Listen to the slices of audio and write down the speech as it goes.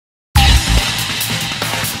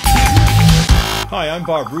Hi, I'm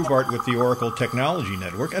Bob Rubart with the Oracle Technology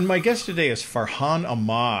Network, and my guest today is Farhan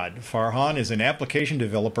Ahmad. Farhan is an application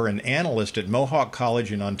developer and analyst at Mohawk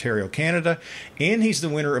College in Ontario, Canada, and he's the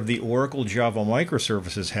winner of the Oracle Java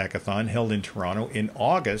Microservices Hackathon held in Toronto in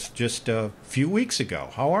August, just a few weeks ago.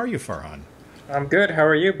 How are you, Farhan? I'm good. How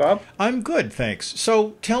are you, Bob? I'm good, thanks.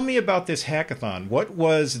 So tell me about this hackathon. What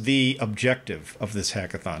was the objective of this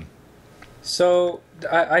hackathon? So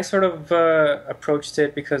I sort of approached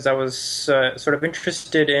it because I was sort of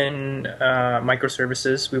interested in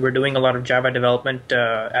microservices. We were doing a lot of Java development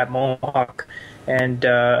at Mohawk, and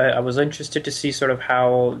I was interested to see sort of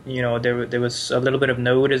how, there was a little bit of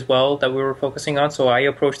Node as well that we were focusing on. So I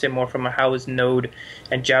approached it more from how is Node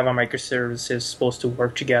and Java microservices supposed to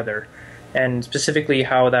work together, and specifically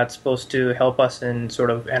how that's supposed to help us in sort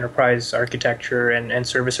of enterprise architecture and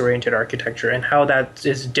service-oriented architecture, and how that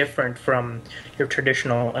is different from your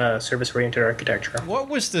traditional service-oriented architecture. What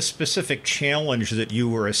was the specific challenge that you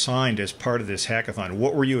were assigned as part of this hackathon?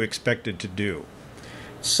 What were you expected to do?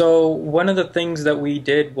 So one of the things that we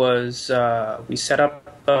did was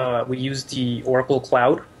we used the Oracle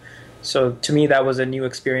Cloud. So to me, that was a new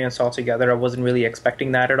experience altogether. I wasn't really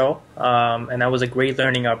expecting that at all, and that was a great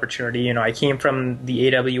learning opportunity. I came from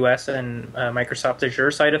the AWS and Microsoft Azure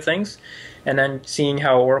side of things, and then seeing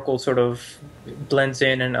how Oracle sort of blends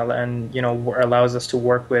in and allows us to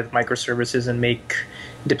work with microservices and make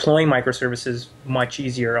deploying microservices much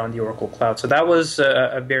easier on the Oracle Cloud. So that was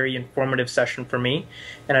a very informative session for me,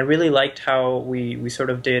 and I really liked how we sort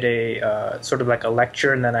of did a sort of like a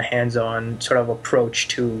lecture and then a hands-on sort of approach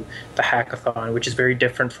to the hackathon, which is very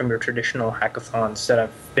different from your traditional hackathons that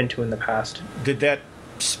I've been to in the past. Did that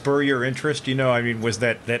spur your interest? Was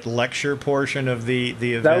that lecture portion of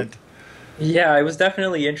the event? Yeah, it was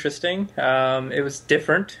definitely interesting. It was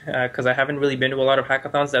different because I haven't really been to a lot of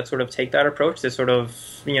hackathons that sort of take that approach. They sort of,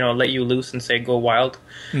 let you loose and say go wild.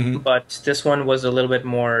 Mm-hmm. But this one was a little bit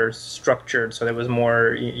more structured. So there was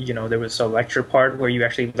more, there was a lecture part where you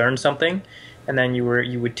actually learned something, and then you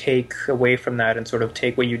would take away from that and sort of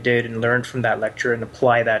take what you did and learned from that lecture and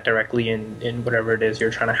apply that directly in whatever it is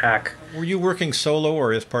you're trying to hack. Were you working solo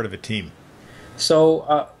or as part of a team? So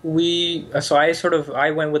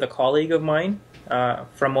I went with a colleague of mine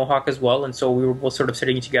from Mohawk as well, and so we were both sort of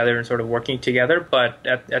sitting together and sort of working together. But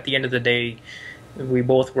at the end of the day, we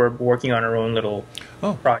both were working on our own little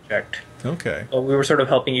project. Okay. So we were sort of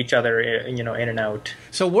helping each other, in and out.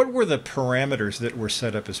 So what were the parameters that were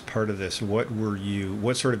set up as part of this?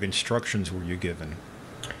 What sort of instructions were you given?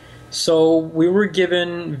 So we were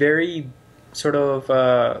given very sort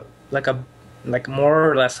of like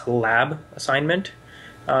more or less lab assignment,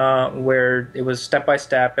 where it was step by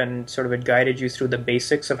step and sort of it guided you through the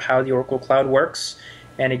basics of how the Oracle Cloud works,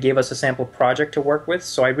 and it gave us a sample project to work with.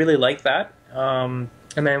 So I really liked that. And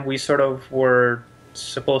then we sort of were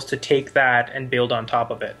supposed to take that and build on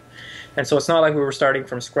top of it. And so it's not like we were starting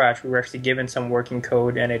from scratch. We were actually given some working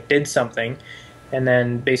code and it did something. And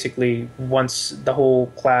then basically once the whole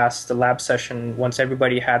class, the lab session, once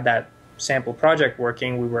everybody had that sample project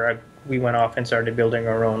working, we went off and started building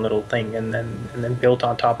our own little thing, and then built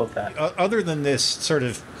on top of that. Other than this sort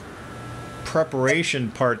of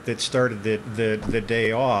preparation part that started the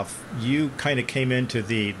day off, you kind of came into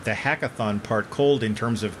the hackathon part cold in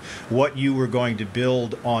terms of what you were going to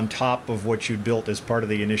build on top of what you built as part of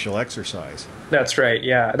the initial exercise. That's right.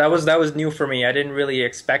 Yeah, that was new for me. I didn't really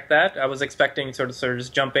expect that. I was expecting sort of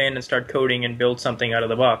just jump in and start coding and build something out of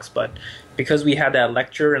the box. But because we had that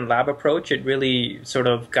lecture and lab approach, it really sort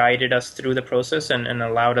of guided us through the process and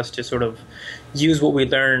allowed us to sort of use what we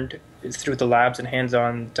learned through the labs and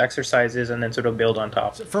hands-on exercises and then sort of build on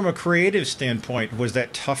top. So from a creative standpoint, was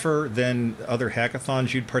that tougher than other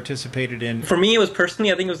hackathons you'd participated in? For me, it was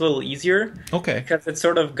personally, I think it was a little easier. Okay. Because it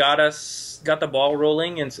sort of got the ball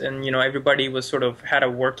rolling, and everybody was sort of had a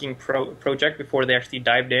working project before they actually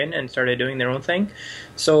dived in and started doing their own thing.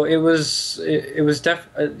 So it was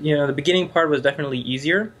the beginning part was definitely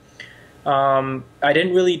easier. I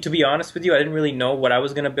didn't really, to be honest with you, I didn't really know what I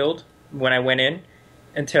was going to build when I went in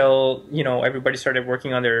until everybody started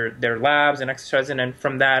working on their labs and exercises, and then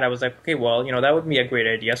from that I was like, okay, well, that would be a great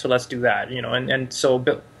idea, so let's do that, and so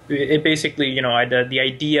it basically, the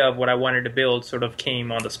idea of what I wanted to build sort of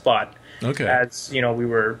came on the spot. Okay. As we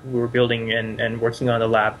were building and working on the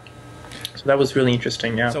lab. So that was really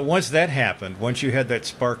interesting, yeah. So once that happened, once you had that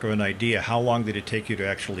spark of an idea, how long did it take you to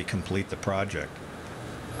actually complete the project?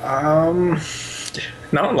 Not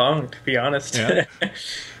long, to be honest. Yeah.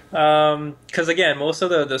 Because again, most of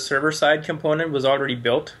the server side component was already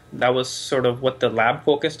built. That was sort of what the lab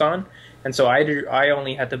focused on. And so I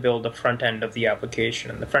only had to build the front end of the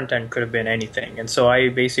application, and the front end could have been anything. And so I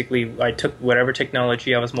took whatever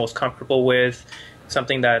technology I was most comfortable with,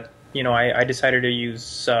 something that, I decided to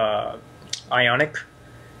use Ionic.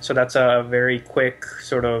 So that's a very quick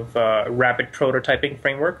sort of rapid prototyping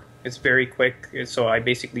framework. It's very quick. So I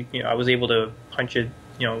basically, I was able to punch it,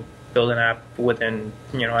 build an app within,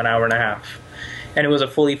 an hour and a half. And it was a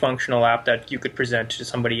fully functional app that you could present to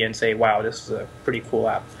somebody and say, wow, this is a pretty cool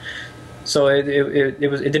app. So it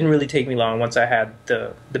didn't really take me long once I had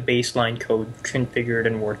the baseline code configured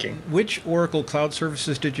and working. Which Oracle Cloud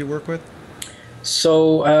Services did you work with?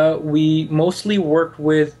 So we mostly worked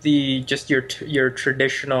with just your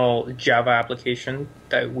traditional Java application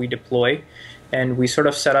that we deploy, and we sort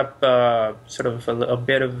of set up sort of a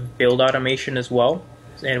bit of build automation as well.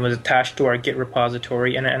 And it was attached to our Git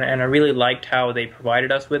repository, and I really liked how they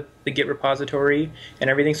provided us with the Git repository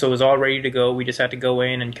and everything. So it was all ready to go. We just had to go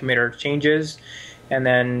in and commit our changes, and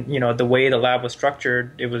then the way the lab was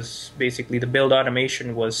structured, it was basically the build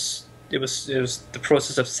automation was it was the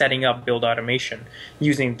process of setting up build automation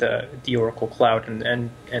using the Oracle Cloud,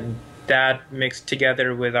 and that mixed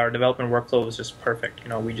together with our development workflow was just perfect.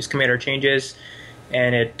 We just commit our changes,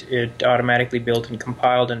 and it automatically built and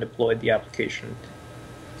compiled and deployed the application.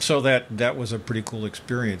 So that was a pretty cool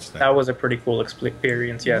experience then. That was a pretty cool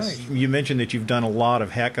experience, yes. Right. You mentioned that you've done a lot of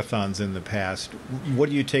hackathons in the past. What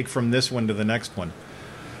do you take from this one to the next one?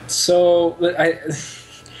 So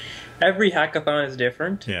every hackathon is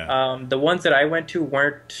different. Yeah. The ones that I went to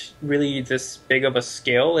weren't really this big of a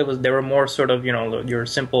scale. They were more sort of your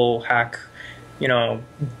simple hack,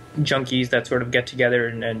 junkies that sort of get together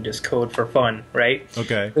and just code for fun, right?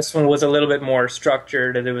 Okay. This one was a little bit more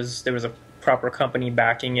structured. There was a proper company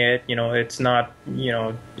backing it. It's not,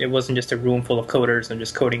 it wasn't just a room full of coders and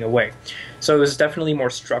just coding away. So it was definitely more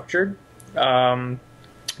structured.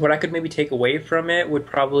 What I could maybe take away from it would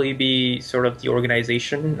probably be sort of the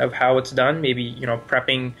organization of how it's done. Maybe,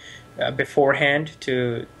 prepping beforehand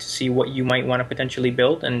to see what you might want to potentially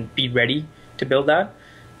build and be ready to build that.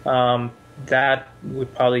 That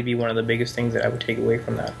would probably be one of the biggest things that I would take away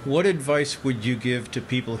from that. What advice would you give to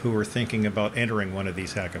people who are thinking about entering one of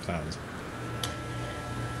these hackathons?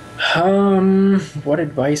 What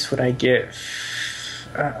advice would I give?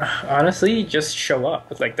 Honestly, just show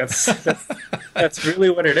up. Like that's really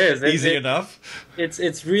what it is. Easy enough.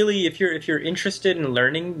 It's really if you're interested in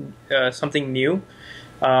learning something new,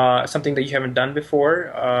 something that you haven't done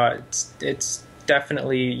before. It's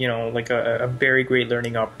definitely like a very great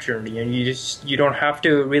learning opportunity, and you don't have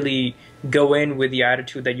to really go in with the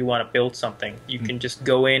attitude that you want to build something. You can just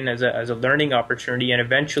go in as a learning opportunity, and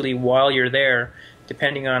eventually, while you're there,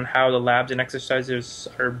 depending on how the labs and exercises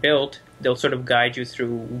are built, they'll sort of guide you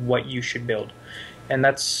through what you should build. And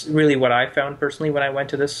that's really what I found personally when I went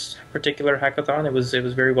to this particular hackathon. It was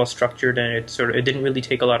very well structured, and it didn't really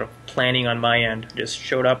take a lot of planning on my end. I just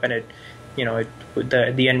showed up, and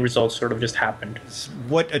the end result sort of just happened.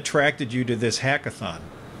 What attracted you to this hackathon?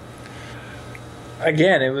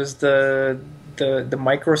 Again, it was the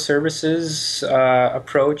microservices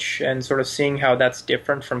approach, and sort of seeing how that's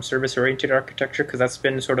different from service-oriented architecture, because that's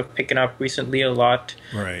been sort of picking up recently a lot,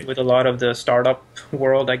 right, with a lot of the startup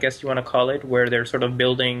world, I guess you want to call it, where they're sort of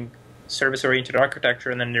building service-oriented architecture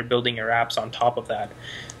and then they're building your apps on top of that,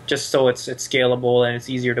 just so it's scalable and it's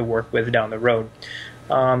easier to work with down the road.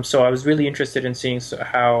 So I was really interested in seeing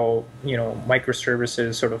how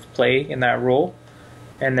microservices sort of play in that role.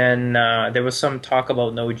 And then there was some talk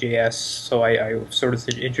about Node.js, so I sort of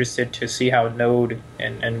interested to see how Node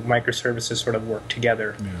and microservices sort of work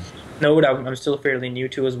together. Yeah. Node, I'm still fairly new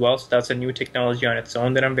to as well, so that's a new technology on its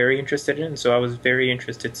own that I'm very interested in. So I was very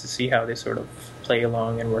interested to see how they sort of play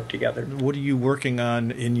along and work together. What are you working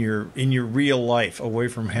on in your real life away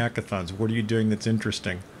from hackathons? What are you doing that's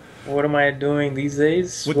interesting? What am I doing these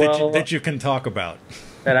days? That you can talk about.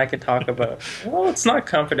 That I can talk about. Well, it's not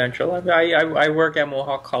confidential. I work at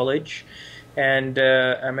Mohawk College, and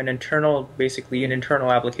I'm basically an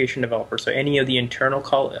internal application developer. So any of the internal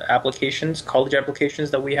college applications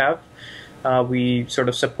that we have, we sort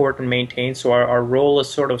of support and maintain. So our role is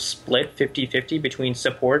sort of split 50-50 between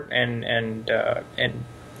support and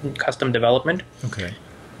custom development. Okay.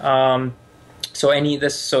 So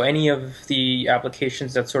any of the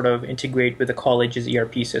applications that sort of integrate with the college's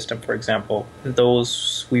ERP system, for example,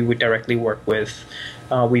 those we would directly work with.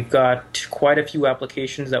 We've got quite a few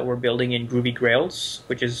applications that we're building in Groovy Grails,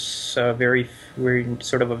 which is very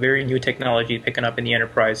sort of a very new technology picking up in the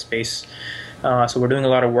enterprise space. So we're doing a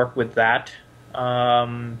lot of work with that.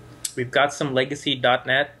 We've got some legacy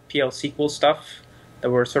 .NET PL SQL stuff that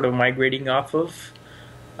we're sort of migrating off of.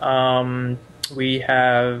 We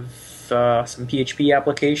have some PHP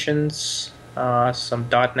applications, some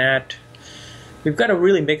 .NET. We've got to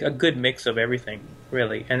really make a good mix of everything,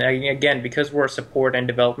 really. And again, because we're a support and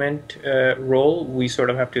development role, we sort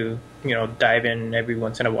of have to, dive in every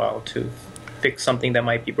once in a while to fix something that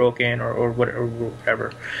might be broken or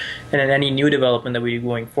whatever. And then any new development that we do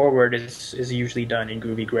going forward is usually done in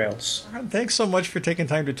Groovy Grails. Thanks so much for taking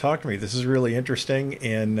time to talk to me. This is really interesting,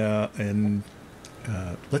 and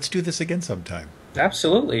let's do this again sometime.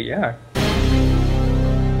 Absolutely, yeah.